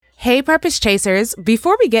Hey, Purpose Chasers.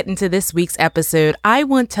 Before we get into this week's episode, I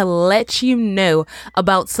want to let you know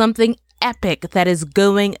about something epic that is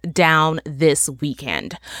going down this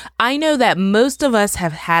weekend. I know that most of us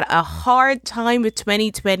have had a hard time with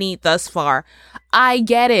 2020 thus far. I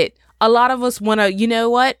get it. A lot of us want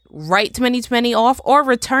to, write 2020 off or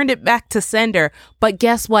return it back to sender. But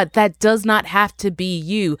guess what? That does not have to be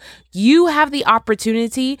you. You have the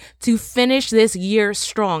opportunity to finish this year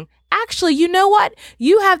strong. Actually, you know what?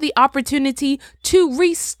 You have the opportunity to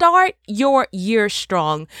restart your year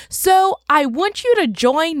strong. So I want you to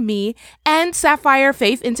join me and Sapphire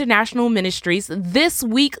Faith International Ministries this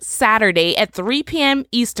week, Saturday at 3 p.m.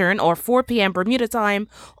 Eastern or 4 p.m. Bermuda time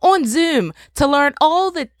on Zoom to learn all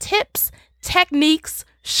the tips, techniques,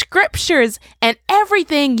 scriptures, and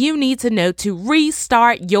everything you need to know to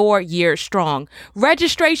restart your year strong.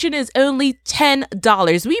 Registration is only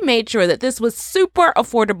 $10. We made sure that this was super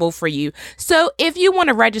affordable for you. So if you want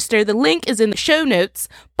to register, the link is in the show notes,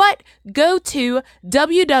 but go to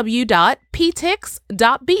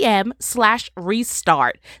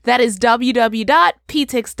www.ptix.bm/restart. That is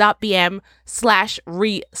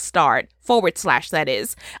www.ptix.bm/restart. / that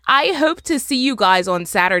is. I hope to see you guys on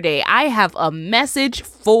Saturday. I have a message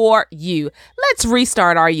for you. Let's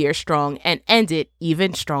restart our year strong and end it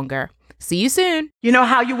even stronger. See you soon. You know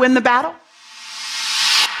how you win the battle?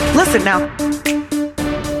 Listen now.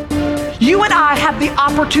 You and I have the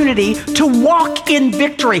opportunity to walk in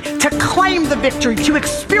victory, to claim the victory, to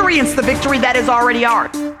experience the victory that is already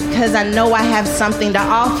ours. Because I know I have something to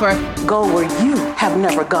offer. Go where you have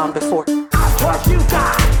never gone before. Trust you,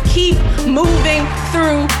 God. Keep moving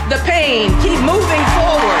through the pain. Keep moving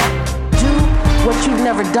forward. Do what you've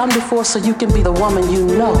never done before so you can be the woman you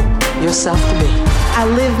know yourself to be. I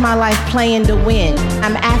live my life playing to win.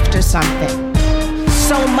 I'm after something.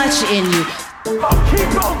 So much in you.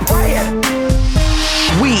 Keep on praying.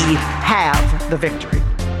 We have the victory.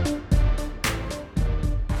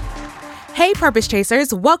 Hey, Purpose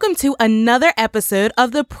Chasers. Welcome to another episode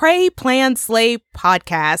of the Pray, Plan, Slay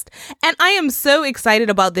podcast. And I am so excited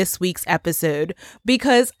about this week's episode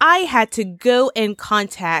because I had to go and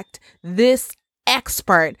contact this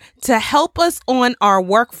expert to help us on our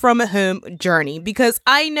work from home journey because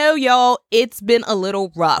I know, y'all, it's been a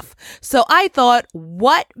little rough. So I thought,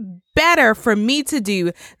 what better for me to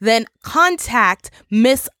do than contact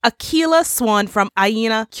Miss Akilah Swan from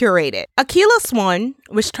Aina Curated. Akilah Swan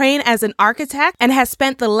was trained as an architect and has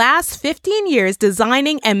spent the last 15 years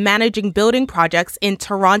designing and managing building projects in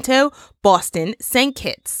Toronto, Boston, St.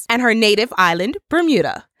 Kitts, and her native island,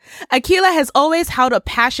 Bermuda. Akilah has always held a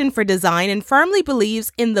passion for design and firmly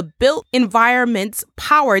believes in the built environment's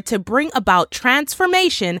power to bring about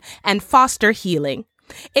transformation and foster healing.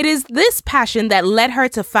 It is this passion that led her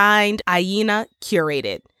to find Aina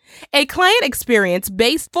Curated, a client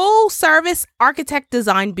experience-based full-service architect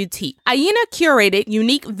design boutique. Aina Curated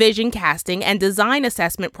unique vision casting and design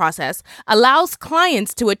assessment process allows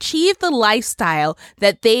clients to achieve the lifestyle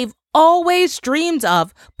that they've always dreamed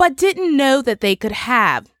of but didn't know that they could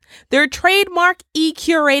have. Their trademark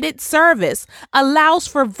e-curated service allows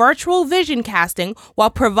for virtual vision casting while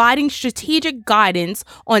providing strategic guidance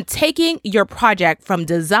on taking your project from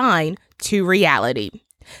design to reality.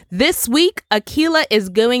 This week, Akilah is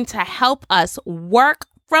going to help us work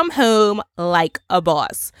from home like a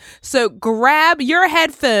boss. So grab your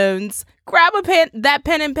headphones, grab that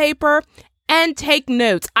pen and paper, and take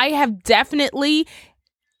notes. I have definitely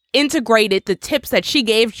integrated the tips that she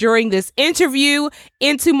gave during this interview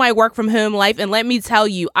into my work from home life. And let me tell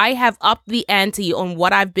you, I have upped the ante on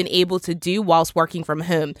what I've been able to do whilst working from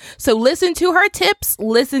home. So listen to her tips,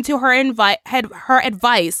 listen to her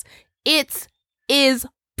advice. It is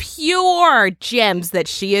pure gems that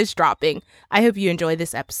she is dropping. I hope you enjoy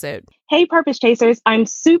this episode. Hey, Purpose Chasers. I'm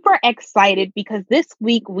super excited because this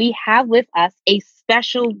week we have with us a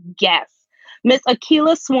special guest. Miss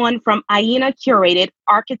Akilah Swan from Aina Curated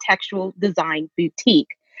Architectural Design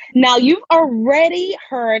Boutique. Now, you've already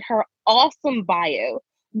heard her awesome bio,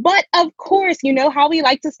 but of course, you know how we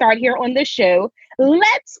like to start here on the show.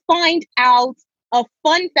 Let's find out a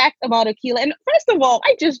fun fact about Akilah. And first of all,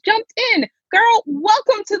 I just jumped in. Girl,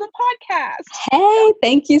 welcome to the podcast. Hey,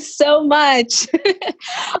 thank you so much.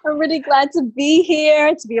 I'm really glad to be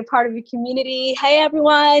here, to be a part of your community. Hey,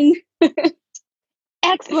 everyone.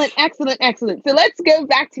 Excellent. So let's go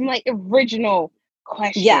back to my original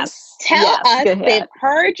question. Yes. Tell us, they've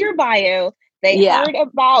heard your bio, they heard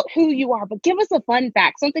about who you are, but give us a fun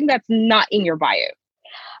fact, something that's not in your bio.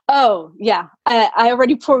 Oh, yeah. I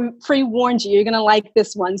already pre-warned you. You're going to like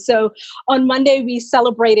this one. So on Monday, we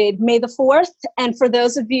celebrated May the 4th. And for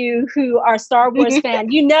those of you who are Star Wars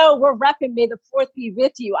fan, you know we're repping May the 4th be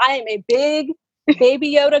with you. I am a big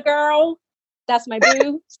Baby Yoda girl. That's my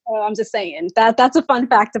boo. So I'm just saying that's a fun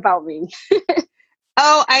fact about me.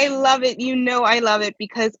 Oh, I love it. You know I love it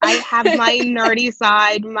because I have my nerdy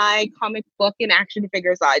side, my comic book and action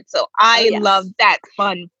figure side. So I love that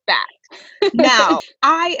fun fact. Now,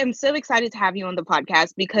 I am so excited to have you on the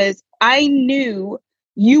podcast because I knew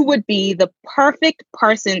you would be the perfect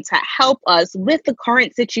person to help us with the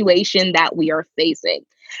current situation that we are facing.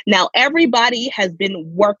 Now, everybody has been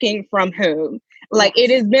working from home. Like, it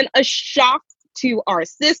has been a shock to our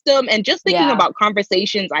system. And just thinking about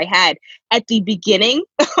conversations I had at the beginning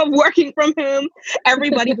of working from home,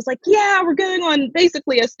 everybody was like, yeah, we're going on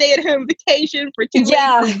basically a stay-at-home vacation for 2 weeks.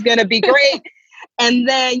 It's going to be great. And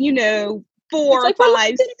then, 4, like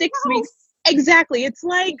 5, 6 weeks. Exactly. It's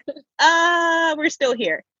like, we're still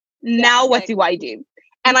here. Now what do I do?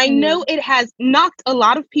 And I know it has knocked a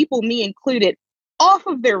lot of people, me included, off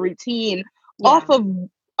of their routine, off of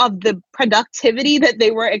the productivity that they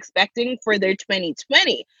were expecting for their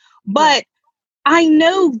 2020. But I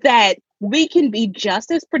know that we can be just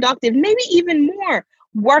as productive, maybe even more,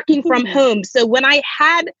 working from home. So when I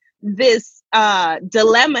had this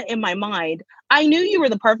dilemma in my mind, I knew you were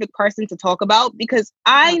the perfect person to talk about because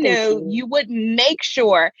I know you would make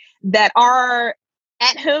sure that our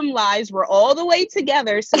at-home lives were all the way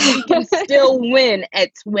together so we can still win at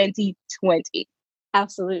 2020.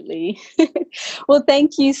 Absolutely. Well,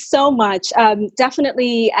 thank you so much.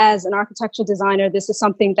 Definitely, as an architectural designer, this is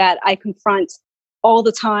something that I confront all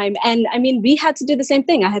the time. And I mean, we had to do the same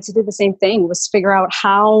thing. I had to do the same thing, was figure out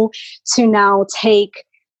how to now take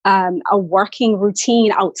a working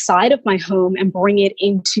routine outside of my home and bring it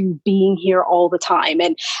into being here all the time.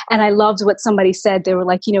 And I loved what somebody said. They were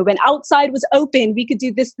like, when outside was open, we could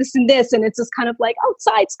do this, this, and this. And it's just kind of like,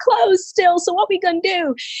 outside's closed still. So what we gonna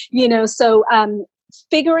do? So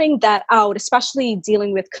figuring that out, especially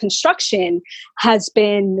dealing with construction, has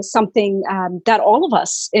been something that all of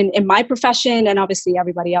us in my profession and obviously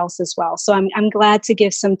everybody else as well. So I'm glad to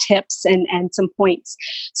give some tips and some points.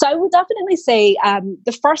 So I would definitely say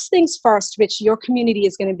the first things first, which your community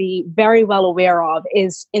is going to be very well aware of,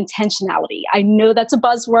 is intentionality. I know that's a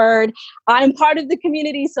buzzword. I'm part of the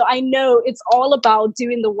community, so I know it's all about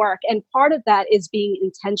doing the work. And part of that is being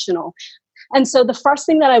intentional. And so the first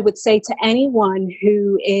thing that I would say to anyone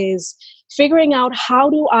who is figuring out how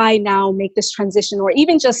do I now make this transition, or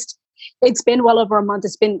even just, it's been well over a month,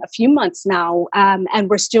 it's been a few months now, and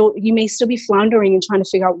you may still be floundering and trying to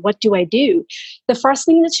figure out, what do I do? The first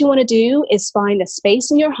thing that you want to do is find a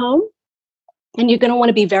space in your home. And you're going to want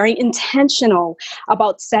to be very intentional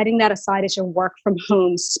about setting that aside as your work from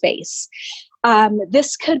home space.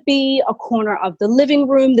 This could be a corner of the living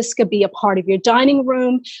room. This could be a part of your dining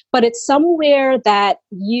room, but it's somewhere that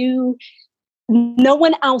no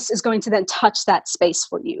one else is going to then touch that space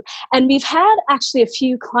for you. And we've had actually a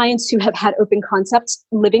few clients who have had open concepts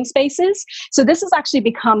living spaces. So this has actually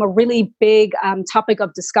become a really big topic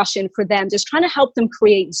of discussion for them, just trying to help them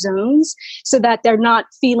create zones so that they're not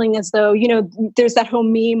feeling as though, there's that whole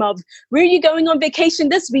meme of, where are you going on vacation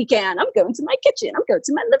this weekend? I'm going to my kitchen. I'm going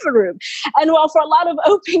to my living room. And while for a lot of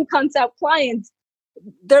open concept clients,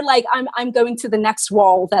 they're like, I'm going to the next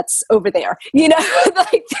wall that's over there.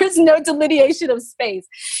 Like there's no delineation of space.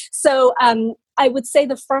 So I would say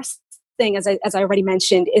the first thing, as I already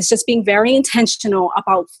mentioned, is just being very intentional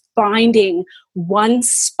about finding one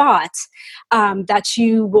spot that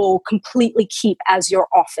you will completely keep as your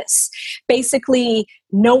office. Basically,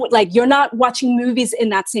 you're not watching movies in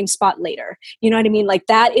that same spot later. You know what I mean? Like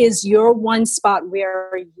that is your one spot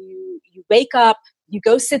where you wake up, you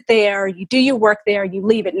go sit there, you do your work there, you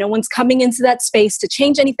leave it. No one's coming into that space to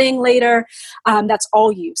change anything later. That's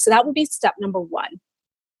all you. So that would be step number one.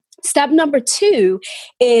 Step number two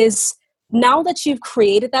is, now that you've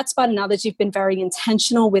created that spot, and now that you've been very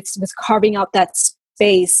intentional with carving out that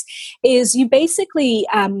space, is you basically,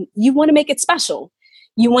 you want to make it special.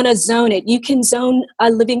 You want to zone it. You can zone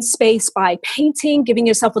a living space by painting, giving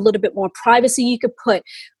yourself a little bit more privacy. You could put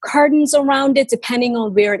curtains around it, depending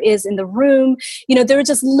on where it is in the room. There are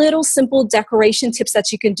just little simple decoration tips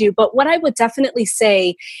that you can do. But what I would definitely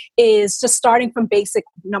say is, just starting from basic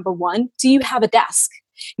number one, do you have a desk?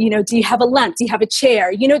 Do you have a lamp? Do you have a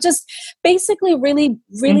chair? Just basically really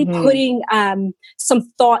putting some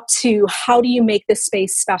thought to, how do you make this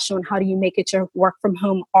space special and how do you make it your work from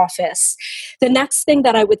home office? The next thing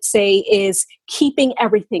that I would say is keeping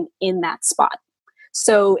everything in that spot.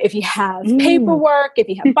 So if you have paperwork, if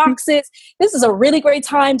you have boxes, this is a really great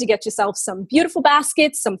time to get yourself some beautiful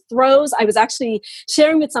baskets, some throws. I was actually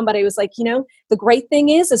sharing with somebody, I was like, the great thing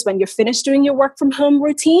is when you're finished doing your work from home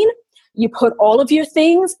routine, you put all of your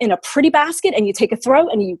things in a pretty basket and you take a throw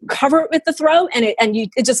and you cover it with the throw, and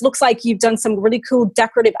it just looks like you've done some really cool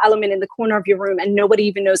decorative element in the corner of your room, and nobody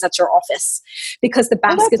even knows that's your office because the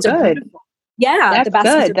baskets are beautiful. Yeah, the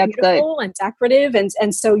baskets are beautiful and decorative,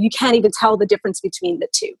 and so you can't even tell the difference between the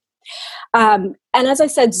two. And as I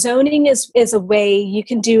said, zoning is a way you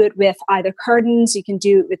can do it with either curtains, you can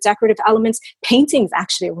do it with decorative elements. Painting is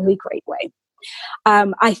actually a really great way.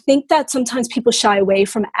 I think that sometimes people shy away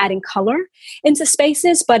from adding color into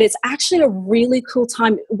spaces, but it's actually a really cool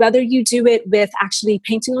time, whether you do it with actually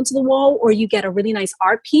painting onto the wall or you get a really nice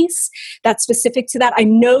art piece that's specific to that. I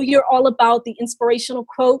know you're all about the inspirational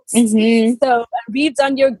quotes. So we've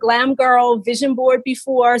done your Glam Girl vision board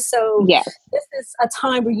before. So this is a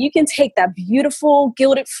time where you can take that beautiful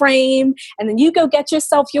gilded frame and then you go get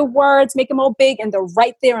yourself your words, make them all big, and they're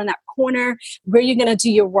right there in that corner where you're going to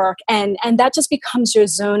do your work. And that just becomes your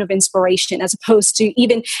zone of inspiration, as opposed to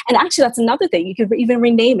and actually that's another thing, you could even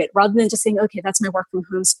rename it rather than just saying, okay, that's my work from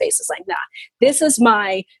home space. It's like, nah, this is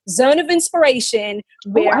my zone of inspiration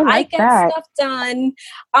where I get stuff done.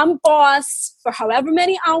 I'm boss for however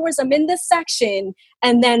many hours I'm in this section.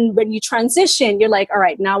 And then when you transition, you're like, all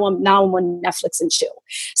right, now I'm on Netflix and chill.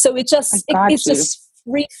 So it's just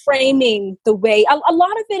reframing the way, a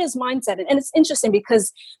lot of it is mindset. And it's interesting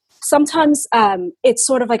because sometimes it's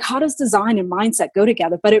sort of like, how does design and mindset go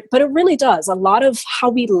together? But it really does. A lot of how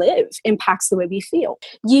we live impacts the way we feel.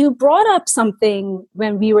 You brought up something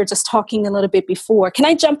when we were just talking a little bit before. Can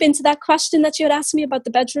I jump into that question that you had asked me about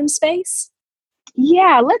the bedroom space?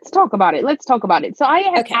 Yeah, let's talk about it. So I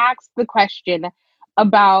had asked the question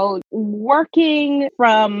about working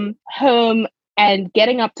from home and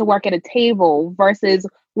getting up to work at a table versus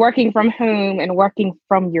working from home and working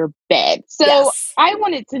from your bed. So I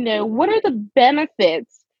wanted to know, what are the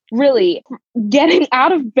benefits really getting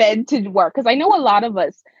out of bed to work? Because I know a lot of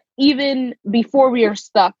us, even before we are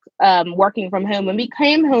stuck working from home, when we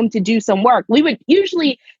came home to do some work, we would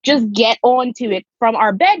usually just get onto it from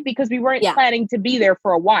our bed because we weren't planning to be there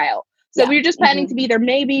for a while. So we were just planning to be there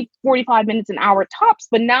maybe 45 minutes, an hour tops.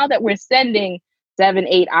 But now that we're spending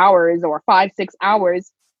 7-8 hours or 5-6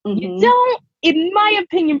 hours, you don't, in my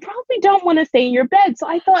opinion, probably don't want to stay in your bed. So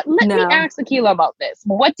I thought, let me ask Akilah about this.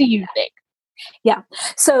 What do you think? Yeah.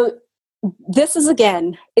 So this is,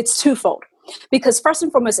 again, it's twofold. Because first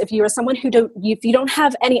and foremost, if you are someone if you don't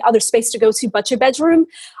have any other space to go to but your bedroom,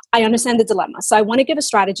 I understand the dilemma. So I want to give a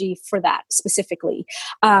strategy for that specifically,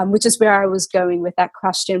 which is where I was going with that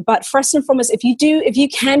question. But first and foremost, if you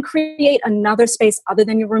can create another space other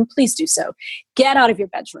than your room, please do so. Get out of your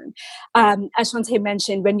bedroom. As Shantae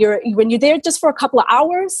mentioned, when you're there just for a couple of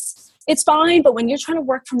hours, it's fine. But when you're trying to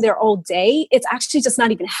work from there all day, it's actually just not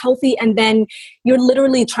even healthy. And then you're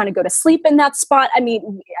literally trying to go to sleep in that spot. I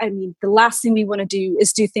mean, the last thing we want to do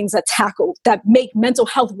is do things that make mental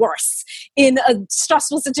health worse in a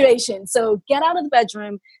stressful situation. So get out of the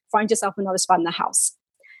bedroom, find yourself another spot in the house.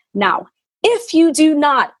 Now, if you do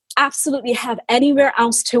not absolutely have anywhere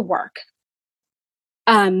else to work,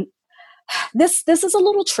 this is a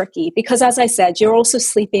little tricky because, as I said, you're also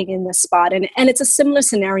sleeping in this spot. And it's a similar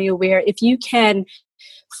scenario where if you can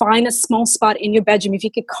find a small spot in your bedroom, if you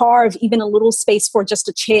could carve even a little space for just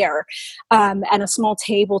a chair and a small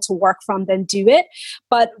table to work from, then do it.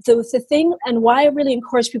 But the thing, and why I really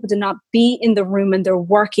encourage people to not be in the room when they're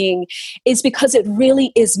working, is because it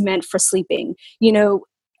really is meant for sleeping. You know,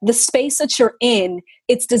 the space that you're in,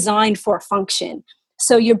 it's designed for a function.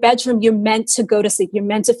 So your bedroom, you're meant to go to sleep. You're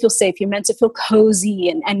meant to feel safe. You're meant to feel cozy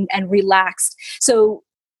and relaxed. So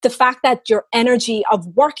the fact that your energy of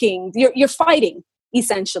working, you're fighting,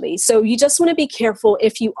 essentially. So you just want to be careful.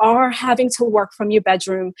 If you are having to work from your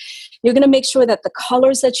bedroom, you're going to make sure that the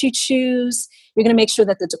colors that you choose, you're going to make sure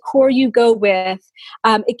that the decor you go with,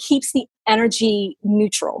 it keeps the energy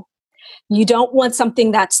neutral. You don't want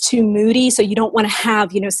something that's too moody. So you don't want to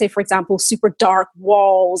have, say, for example, super dark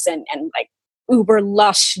walls and like uber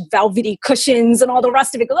lush velvety cushions and all the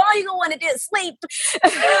rest of it. All you want to do is sleep.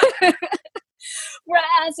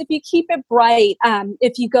 Whereas if you keep it bright,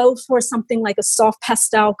 if you go for something like a soft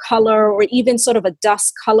pastel color or even sort of a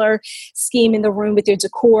dusk color scheme in the room with your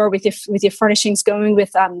decor, with your furnishings, going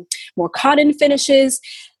with more cotton finishes,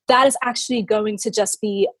 that is actually going to just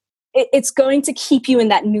be, it's going to keep you in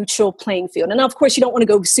that neutral playing field. And of course, you don't want to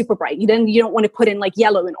go super bright. You don't want to put in like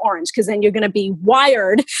yellow and orange because then you're going to be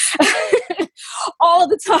wired all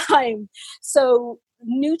the time. So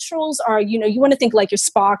neutrals are, you want to think like your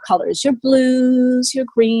spa colors. Your blues, your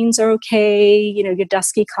greens are okay. Your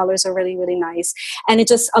dusky colors are really, really nice. And it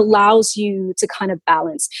just allows you to kind of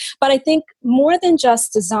balance. But I think more than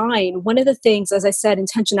just design, one of the things, as I said,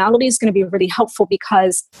 intentionality is going to be really helpful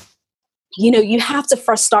because, you have to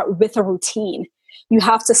first start with a routine. You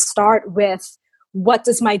have to start with, what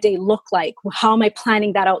does my day look like? How am I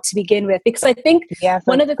planning that out to begin with? Because I think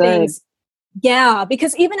one of the things,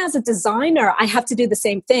 because even as a designer, I have to do the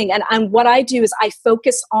same thing. And what I do is I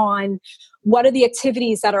focus on what are the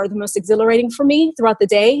activities that are the most exhilarating for me throughout the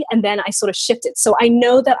day, and then I sort of shift it. So I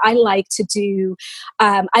know that I like to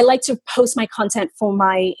post my content for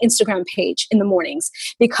my Instagram page in the mornings,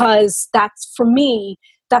 because that's, for me,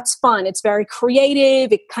 that's fun. It's very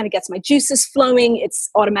creative. It kind of gets my juices flowing. It's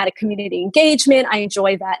automatic community engagement. I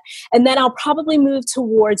enjoy that. And then I'll probably move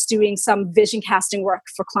towards doing some vision casting work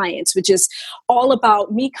for clients, which is all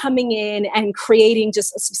about me coming in and creating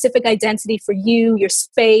just a specific identity for you, your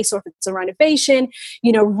space, or if it's a renovation,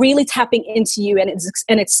 really tapping into you, and it's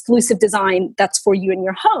an exclusive design that's for you in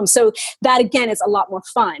your home. So that, again, is a lot more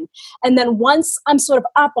fun. And then once I'm sort of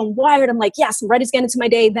up, I'm wired, I'm like, yes, I'm ready to get into my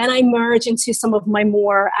day. Then I merge into some of my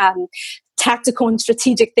more tactical and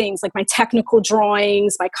strategic things, like my technical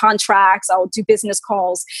drawings, my contracts. I'll do business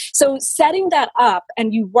calls. So setting that up,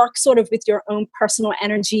 and you work sort of with your own personal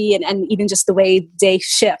energy and even just the way day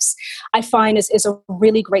shifts, I find is a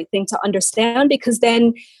really great thing to understand, because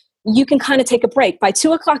then you can kind of take a break. By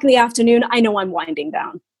 2:00 in the afternoon, I know I'm winding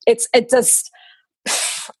down.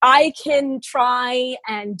 I can try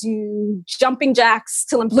and do jumping jacks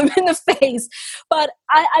till I'm blue in the face, but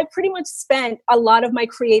I pretty much spent a lot of my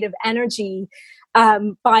creative energy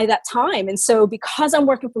by that time. And so because I'm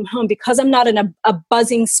working from home, because I'm not in a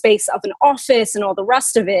buzzing space of an office and all the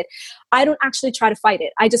rest of it, I don't actually try to fight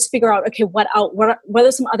it. I just figure out, okay, what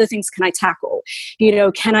are some other things can I tackle?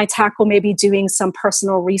 Can I tackle maybe doing some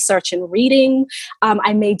personal research and reading?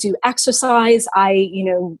 I may do exercise.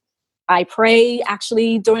 I pray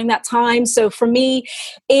actually during that time. So for me,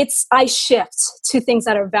 I shift to things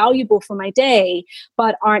that are valuable for my day,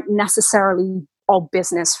 but aren't necessarily all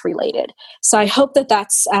business related. So I hope that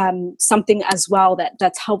that's something as well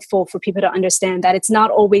that's helpful for people to understand, that it's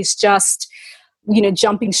not always just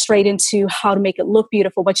jumping straight into how to make it look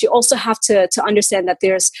beautiful, but you also have to understand that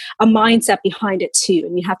there's a mindset behind it too,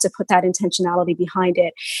 and you have to put that intentionality behind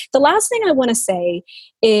it. The last thing I want to say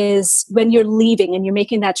is, when you're leaving and you're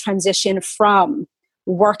making that transition from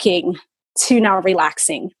working to now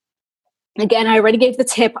relaxing, again, I already gave the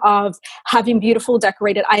tip of having beautiful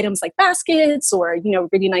decorated items like baskets or,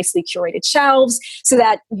 really nicely curated shelves, so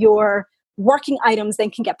that your working items then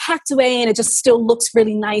can get packed away and it just still looks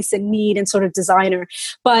really nice and neat and sort of designer.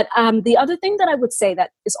 But the other thing that I would say that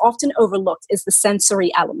is often overlooked is the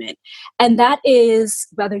sensory element. And that is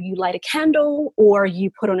whether you light a candle or you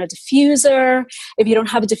put on a diffuser. If you don't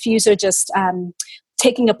have a diffuser, just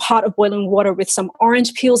taking a pot of boiling water with some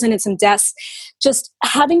orange peels in it, some zest, just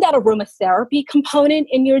having that aromatherapy component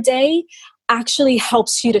in your day actually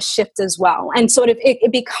helps you to shift as well. And sort of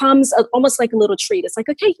it becomes almost like a little treat. It's like,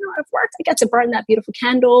 okay, I've worked, I get to burn that beautiful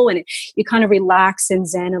candle, and you kind of relax and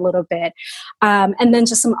zen a little bit. And then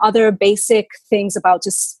just some other basic things about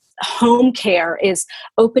just home care is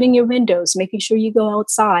opening your windows, making sure you go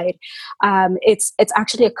outside. It's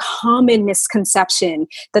actually a common misconception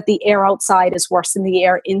that the air outside is worse than the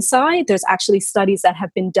air inside. There's actually studies that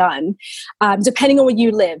have been done. Depending on where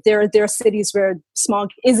you live, there are cities where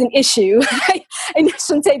smog is an issue. And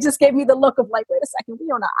Shante just gave me the look of like, wait a second,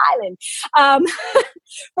 we're on an island.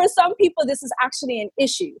 For some people, this is actually an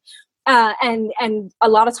issue. And a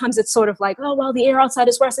lot of times it's sort of like, oh, well, the air outside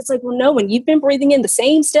is worse. It's like, well, no, when you've been breathing in the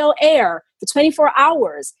same stale air for 24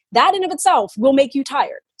 hours, that in of itself will make you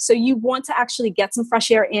tired. So you want to actually get some fresh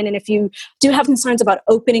air in. And if you do have concerns about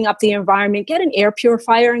opening up the environment, get an air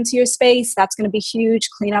purifier into your space. That's going to be huge.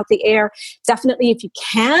 Clean out the air. Definitely, if you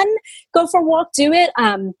can go for a walk, do it.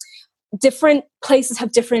 Different places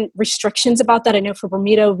have different restrictions about that. I know for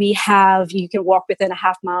Bermuda, you can walk within a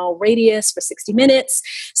half-mile radius for 60 minutes.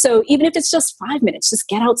 So even if it's just 5 minutes, just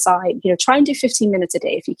get outside, try and do 15 minutes a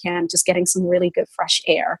day if you can, just getting some really good fresh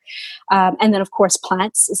air. And then of course,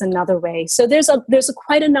 plants is another way. So there's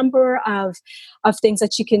quite a number of things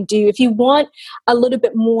that you can do. If you want a little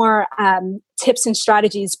bit more tips and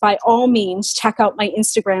strategies, by all means, check out my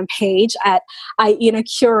Instagram page at Aina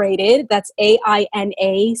Curated. That's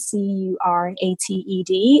AINACURATED.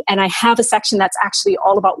 And I have a section that's actually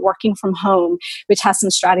all about working from home, which has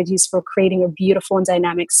some strategies for creating a beautiful and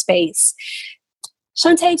dynamic space.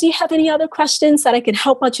 Shante, do you have any other questions that I can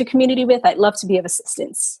help out your community with? I'd love to be of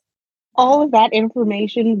assistance. All of that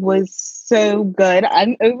information was so good.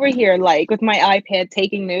 I'm over here like with my iPad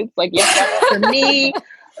taking notes, like, yes, that's for me.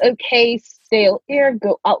 Okay, stale air,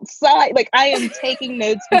 go outside. Like I am taking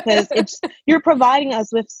notes because you're providing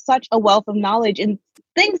us with such a wealth of knowledge and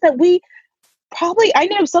things that we probably, I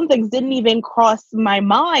know some things didn't even cross my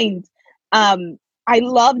mind. I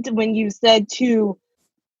loved when you said to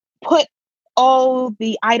put all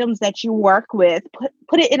the items that you work with,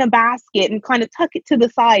 put it in a basket and kind of tuck it to the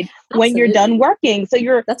side when you're done working. So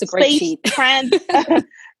your That's a great space sheet.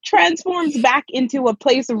 transforms back into a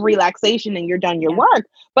place of relaxation and you're done your work.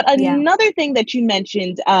 But another thing that you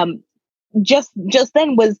mentioned just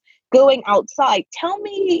then was going outside. Tell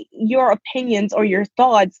me your opinions or your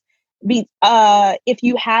thoughts if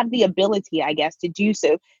you have the ability, I guess, to do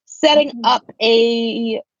so, setting up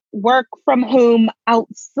a work from home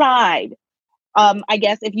outside. I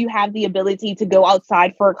guess if you have the ability to go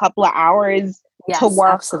outside for a couple of hours to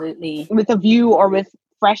work absolutely. with a view or with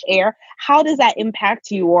fresh air, how does that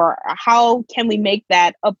impact you, or how can we make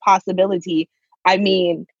that a possibility? I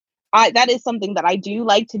mean, that is something that I do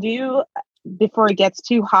like to do. Before it gets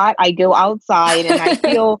too hot, I go outside and I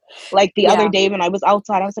feel like the other day when I was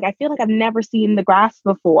outside, I was like, I feel like I've never seen the grass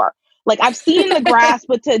before. Like I've seen the grass,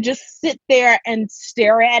 but to just sit there and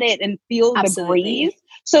stare at it and feel the breeze.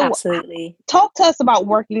 So talk to us about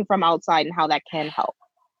working from outside and how that can help.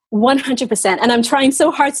 100%. And I'm trying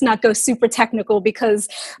so hard to not go super technical because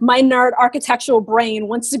my nerd architectural brain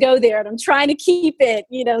wants to go there and I'm trying to keep it,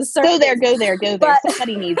 Go there. But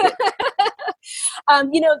somebody needs it.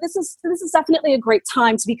 This is definitely a great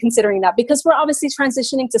time to be considering that because we're obviously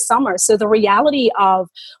transitioning to summer. So the reality of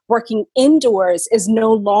working indoors is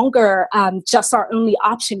no longer just our only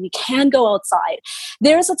option. We can go outside.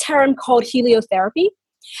 There's a term called heliotherapy.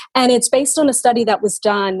 And it's based on a study that was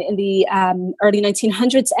done in the early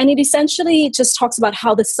 1900s. And it essentially just talks about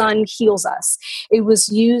how the sun heals us. It was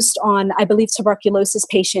used on, I believe, tuberculosis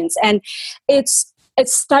patients. And it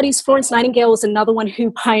studies, Florence Nightingale was another one who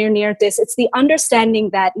pioneered this. It's the understanding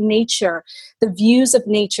that nature, the views of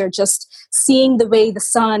nature, just seeing the way the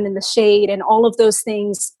sun and the shade and all of those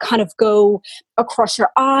things kind of go across your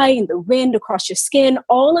eye and the wind across your skin,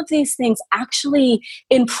 all of these things actually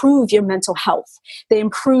improve your mental health. They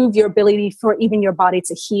improve your ability for even your body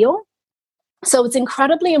to heal. So it's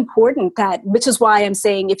incredibly important which is why I'm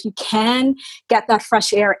saying if you can get that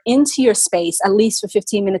fresh air into your space, at least for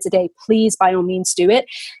 15 minutes a day, please, by all means, do it.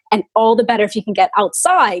 And all the better if you can get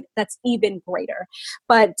outside, that's even greater.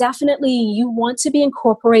 But definitely you want to be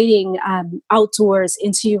incorporating outdoors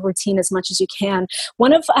into your routine as much as you can.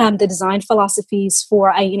 One of the design philosophies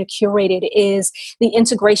for Aina Curated is the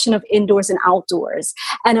integration of indoors and outdoors.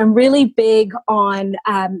 And I'm really big on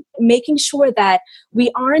making sure that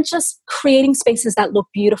we aren't just creating spaces that look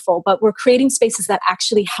beautiful, but we're creating spaces that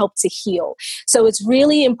actually help to heal. So it's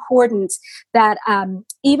really important that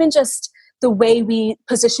even just the way we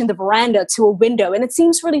position the veranda to a window. And it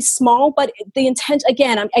seems really small, but the intent,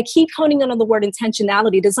 again, I keep honing in on the word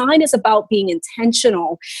intentionality. Design is about being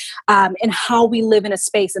intentional in how we live in a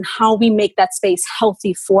space and how we make that space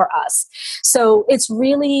healthy for us. So it's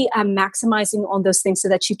really maximizing on those things so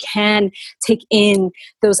that you can take in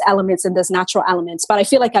those elements and those natural elements. But I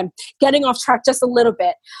feel like I'm getting off track just a little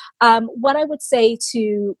bit. What I would say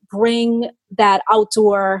to bring that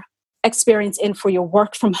outdoor experience in for your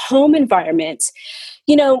work from home environment,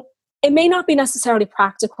 it may not be necessarily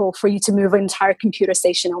practical for you to move an entire computer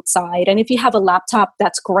station outside. And if you have a laptop,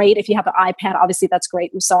 that's great. If you have an iPad, obviously that's great.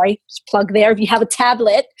 I'm sorry, just plug there. If you have a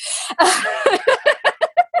tablet, try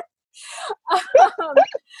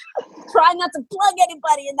not to plug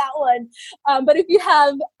anybody in that one. But if you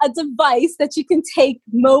have a device that you can take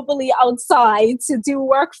mobily outside to do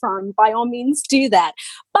work from, by all means do that.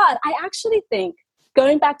 But I actually think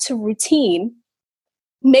going back to routine,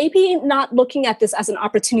 maybe not looking at this as an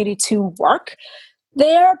opportunity to work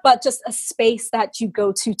there, but just a space that you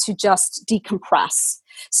go to just decompress.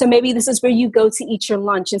 So maybe this is where you go to eat your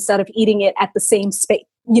lunch instead of eating it at the same space,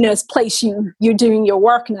 place you're doing your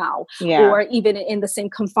work now, or even in the same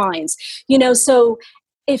confines. So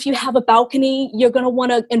if you have a balcony, you're going to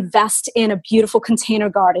want to invest in a beautiful container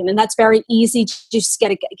garden. And that's very easy. Just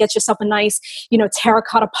get yourself a nice,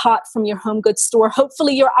 terracotta pot from your home goods store.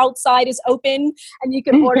 Hopefully your outside is open and you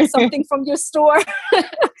can order something from your store.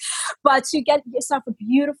 But you get yourself a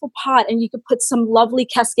beautiful pot and you can put some lovely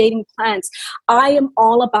cascading plants. I am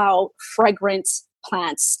all about fragrant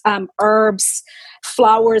plants, herbs,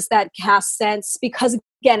 flowers that cast scents, because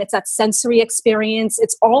again, it's that sensory experience.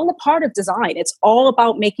 It's all a part of design. It's all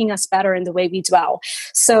about making us better in the way we dwell.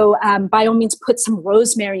 So by all means, put some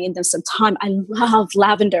rosemary in there, some thyme. I love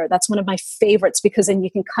lavender. That's one of my favorites because then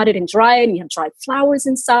you can cut it and dry it and you have dried flowers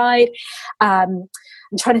inside.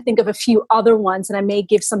 I'm trying to think of a few other ones, and I may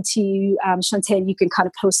give some to you, Shantae. You can kind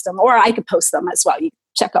of post them, or I could post them as well. You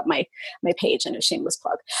check out my page. I know, shameless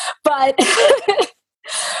plug, but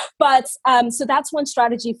so that's one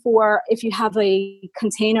strategy for if you have a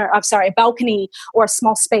balcony or a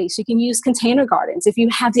small space. You can use container gardens. If you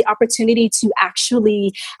have the opportunity to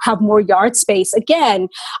actually have more yard space, again,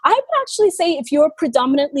 I would actually say if you're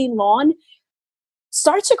predominantly lawn,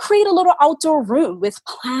 start to create a little outdoor room with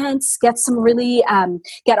plants, get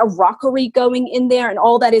a rockery going in there. And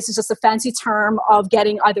all that is just a fancy term of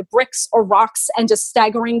getting either bricks or rocks and just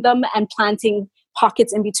staggering them and planting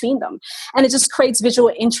pockets in between them. And it just creates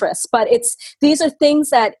visual interest. But these are things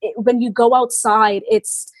that when you go outside, it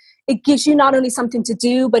gives you not only something to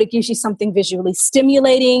do, but it gives you something visually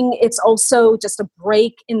stimulating. It's also just a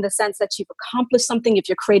break in the sense that you've accomplished something if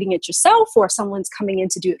you're creating it yourself or if someone's coming in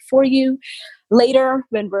to do it for you. Later,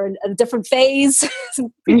 when we're in a different phase,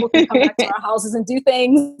 people can come back to our houses and do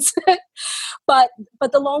things. But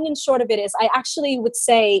the long and short of it is, I actually would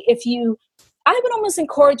say I would almost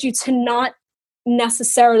encourage you to not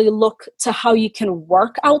necessarily look to how you can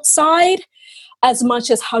work outside as much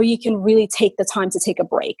as how you can really take the time to take a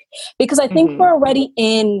break. Because I think we're already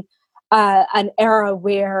in an era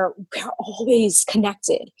where we're always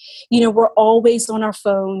connected. We're always on our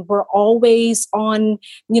phone. We're always on,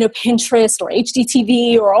 Pinterest or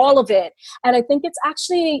HDTV or all of it. And I think it's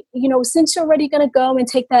actually, since you're already going to go and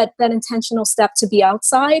take that intentional step to be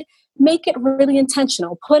outside, make it really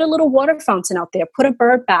intentional. Put a little water fountain out there, put a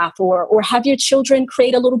bird bath, or have your children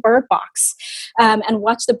create a little bird box and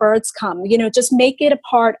watch the birds come. Just make it a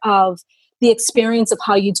part of the experience of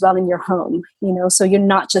how you dwell in your home, so you're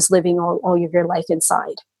not just living all of your life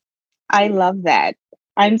inside. I love that.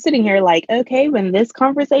 I'm sitting here like, okay, when this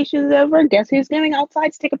conversation is over, guess who's going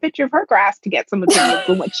outside to take a picture of her grass to get some opinions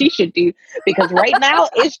on what she should do? Because right now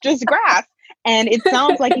it's just grass. And it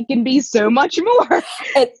sounds like it can be so much more.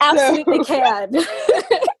 It absolutely can.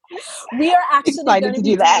 We are actually going to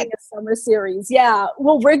be doing a summer series. Yeah.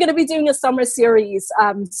 Well, we're going to be doing a summer series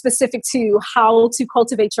specific to how to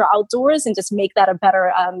cultivate your outdoors and just make that a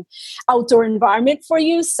better outdoor environment for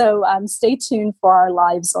you. So stay tuned for our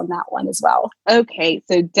lives on that one as well. Okay.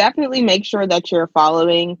 So definitely make sure that you're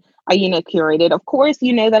following Aina Curated. Of course,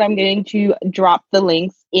 you know that I'm going to drop the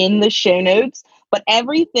links in the show notes. But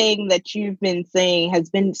everything that you've been saying has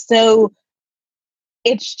been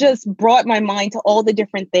it's just brought my mind to all the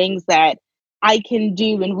different things that I can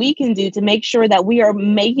do and we can do to make sure that we are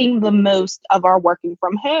making the most of our working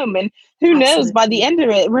from home. And who knows, by the end of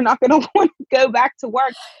it, we're not going to want to go back to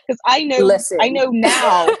work. Because I know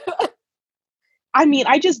now, I mean,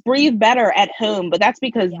 I just breathe better at home, but that's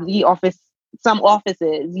because some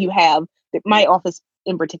offices you have, my office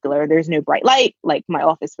in particular, there's no bright light. Like my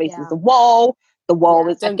office faces the wall. The wall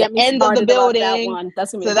is at the end of the building.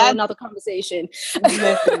 That's going to be another conversation.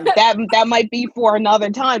 Listen, that might be for another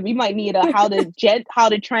time. We might need how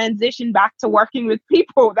to transition back to working with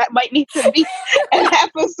people. That might need to be an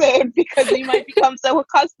episode because we might become so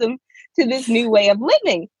accustomed to this new way of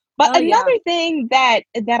living. But another thing that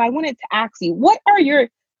I wanted to ask you, what are your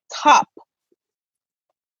top,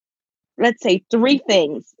 let's say, 3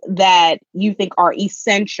 things that you think are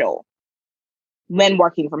essential when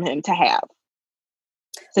working from home to have?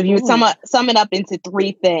 So if you would sum it up into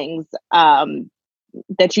 3 things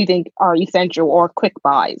that you think are essential or quick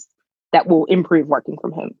buys that will improve working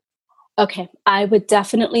from home. Okay. I would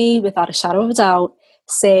definitely, without a shadow of a doubt,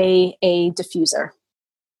 say a diffuser.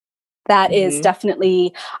 That is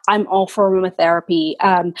definitely, I'm all for aromatherapy.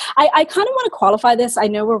 I kind of want to qualify this. I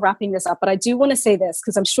know we're wrapping this up, but I do want to say this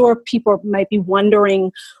because I'm sure people might be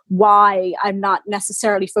wondering why I'm not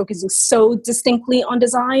necessarily focusing so distinctly on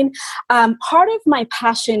design. Part of my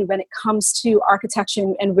passion when it comes to architecture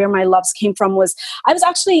and where my loves came from was I was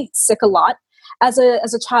actually sick a lot. As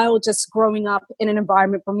a child, just growing up in an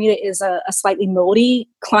environment, Bermuda is a slightly moldy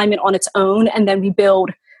climate on its own, and then we build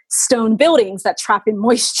stone buildings that trap in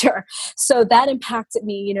moisture. So that impacted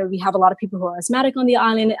me. We have a lot of people who are asthmatic on the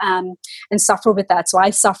island and suffer with that. So I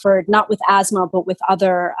suffered not with asthma, but with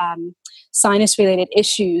other sinus related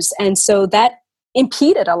issues. And so that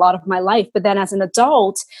impeded a lot of my life. But then as an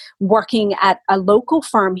adult working at a local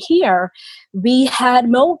firm here, we had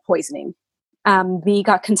mold poisoning. we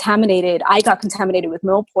got contaminated. I got contaminated with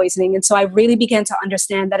mold poisoning. And so I really began to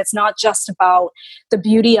understand that it's not just about the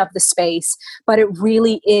beauty of the space, but it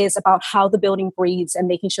really is about how the building breathes and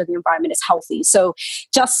making sure the environment is healthy. So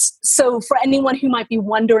just so for anyone who might be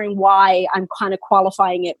wondering why I'm kind of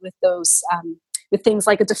qualifying it with those, with things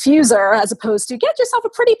like a diffuser as opposed to get yourself a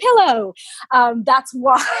pretty pillow. That's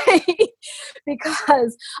why,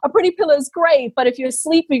 because a pretty pillow is great, but if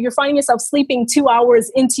you're finding yourself sleeping 2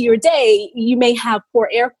 hours into your day, you may have poor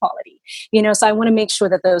air quality, so I want to make sure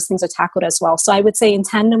that those things are tackled as well. So I would say in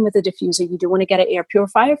tandem with a diffuser, you do want to get an air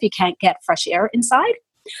purifier if you can't get fresh air inside.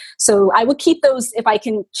 So I would keep those. If I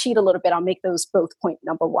can cheat a little bit, I'll make those both point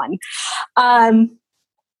number one.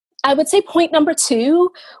 I would say point number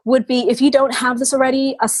two would be, if you don't have this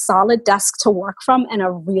already, a solid desk to work from and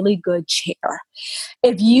a really good chair.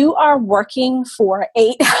 If you are working for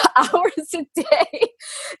 8 hours a day,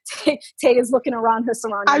 Tay is looking around her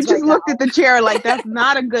surroundings. I just looked at the chair like, that's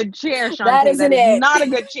not a good chair, Shantae. That isn't it. Not a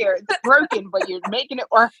good chair. It's broken, but you're making it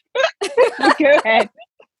work. Go ahead.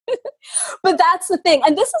 But that's the thing.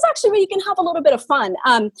 And this is actually where you can have a little bit of fun.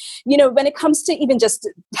 When it comes to even just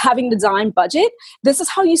having the design budget, this is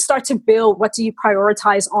how you start to build what do you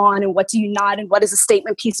prioritize on and what do you not, and what is a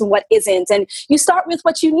statement piece and what isn't. And you start with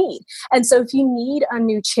what you need. And so if you need a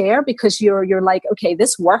new chair because you're like, okay,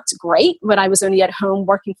 this worked great when I was only at home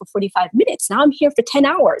working for 45 minutes. Now I'm here for 10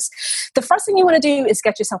 hours. The first thing you want to do is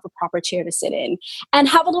get yourself a proper chair to sit in and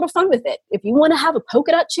have a little fun with it. If you want to have a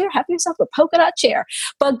polka dot chair, have yourself a polka dot chair.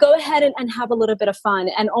 But go ahead and have a little bit of fun.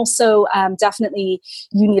 And also, definitely,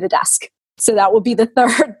 you need a desk. So that would be the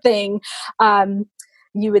third thing.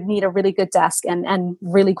 You would need a really good desk and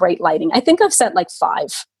really great lighting. I think I've said like 5,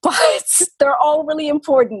 but they're all really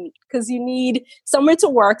important because you need somewhere to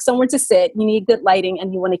work, somewhere to sit. You need good lighting,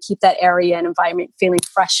 and you want to keep that area and environment feeling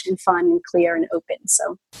fresh and fun and clear and open.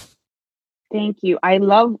 So, thank you. I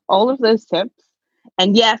love all of those tips.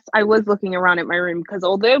 And yes, I was looking around at my room because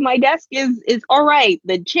although my desk is all right,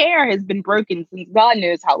 the chair has been broken since God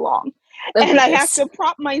knows how long. And I have to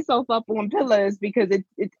prop myself up on pillows because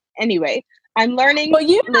it's anyway, I'm learning. Well,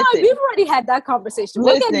 we've already had that conversation.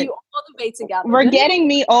 We're getting you all the way together. We're getting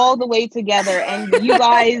me all the way together. And you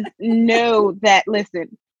guys know that,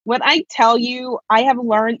 listen, when I tell you, I have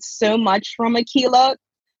learned so much from Akilah.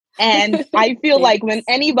 And I feel like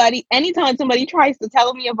anytime somebody tries to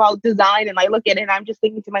tell me about design and I look at it and I'm just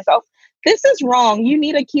thinking to myself, this is wrong. You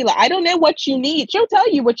need Akilah. I don't know what you need. She'll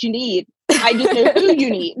tell you what you need. I just know who you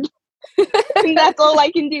need. And that's all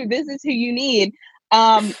I can do. This is who you need.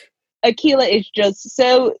 Akilah is just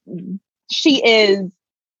she is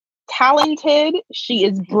talented. She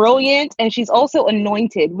is brilliant. And she's also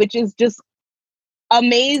anointed, which is just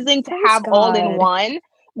amazing to have all in one,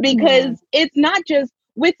 because it's not just,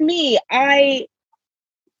 with me,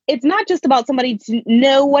 it's not just about somebody to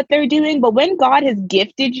know what they're doing, but when God has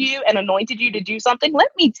gifted you and anointed you to do something, let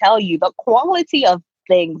me tell you, the quality of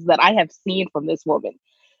things that I have seen from this woman.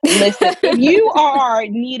 Listen, if you are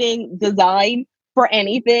needing design for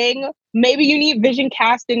anything, maybe you need vision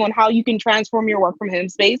casting on how you can transform your work from home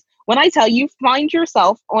space. When I tell you, find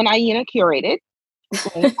yourself on Aina Curated,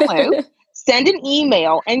 send an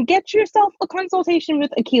email and get yourself a consultation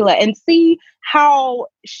with Akilah and see how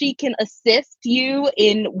she can assist you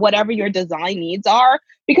in whatever your design needs are.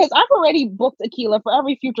 Because I've already booked Akilah for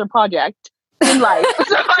every future project in life.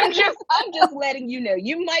 So I'm just letting you know,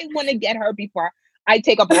 you might want to get her before I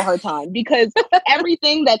take up all her time, because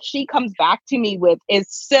everything that she comes back to me with is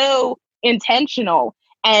so intentional.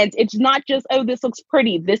 And it's not just, oh, this looks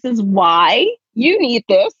pretty. This is why you need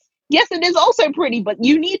this. Yes, it is also pretty, but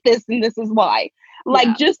you need this, and this is why.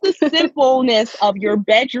 Just the simpleness of your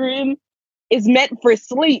bedroom is meant for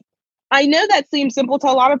sleep. I know that seems simple to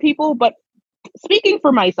a lot of people, but speaking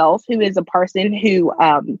for myself, who is a person who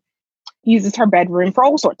uses her bedroom for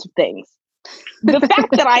all sorts of things, the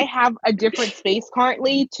fact that I have a different space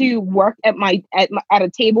currently to work at a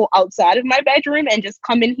table outside of my bedroom and just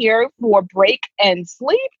come in here for break and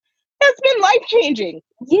sleep, that's been life-changing.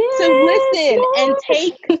 Yes, so listen and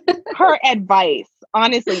take her advice.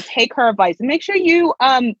 Honestly, take her advice. And make sure you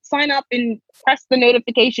sign up and press the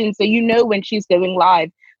notification so you know when she's going live,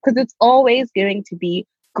 because it's always going to be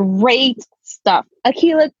great stuff.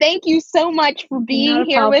 Akilah, thank you so much for being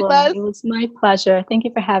here with us. It was my pleasure. Thank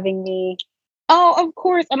you for having me. Oh, of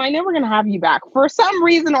course. And I know we're going to have you back. For some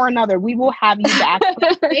reason or another, we will have you back.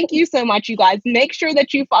 Thank you so much, you guys. Make sure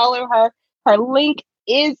that you follow her. Her link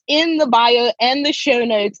is in the bio and the show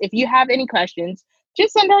notes. If you have any questions,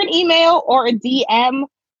 just send her an email or a DM.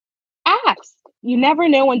 Ask. You never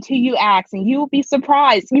know until you ask, and you will be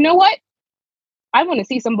surprised. You know what? I want to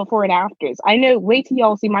see some before and afters. I know, wait till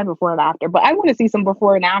y'all see my before and after, but I want to see some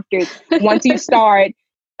before and afters once you start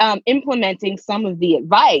implementing some of the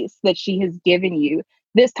advice that she has given you.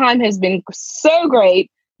 This time has been so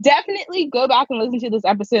great. Definitely go back and listen to this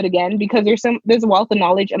episode again, because there's a wealth of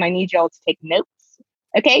knowledge and I need y'all to take notes.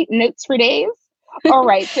 Okay, notes for days. All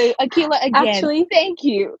right, so Akilah, again, Actually, thank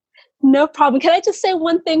you. No problem. Can I just say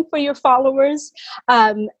one thing for your followers?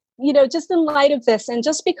 Just in light of this, and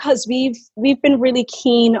just because we've been really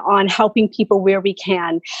keen on helping people where we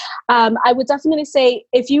can, I would definitely say,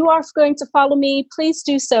 if you are going to follow me, please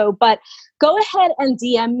do so. But go ahead and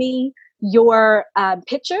DM me your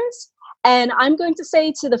pictures. And I'm going to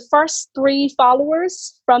say to the first 3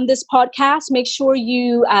 followers from this podcast, make sure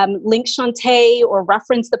you link Shantae or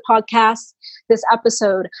reference the podcast, this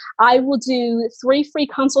episode. I will do 3 free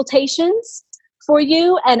consultations for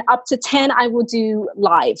you, and up to 10 I will do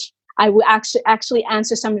live. I will actually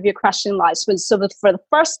answer some of your questions live. So for the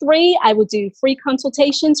first 3, I will do free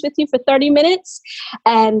consultations with you for 30 minutes.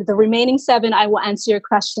 And the remaining 7, I will answer your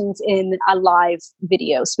questions in a live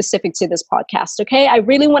video specific to this podcast. Okay. I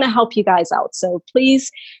really want to help you guys out. So please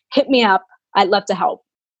hit me up. I'd love to help.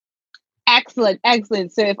 Excellent.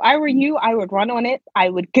 Excellent. So if I were you, I would run on it. I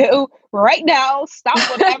would go right now, stop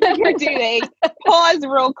whatever you're doing, pause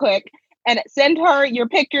real quick, and send her your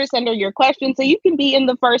picture, send her your questions, so you can be in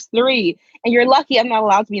the first 3. And you're lucky I'm not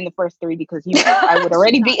allowed to be in the first 3, because I would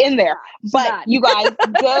already be in there. But you guys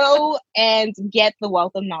go and get the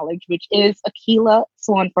wealth of knowledge, which is Akilah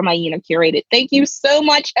Swan from Aina Curated. Thank you so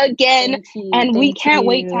much again. And we can't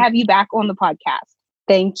wait to have you back on the podcast.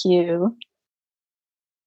 Thank you.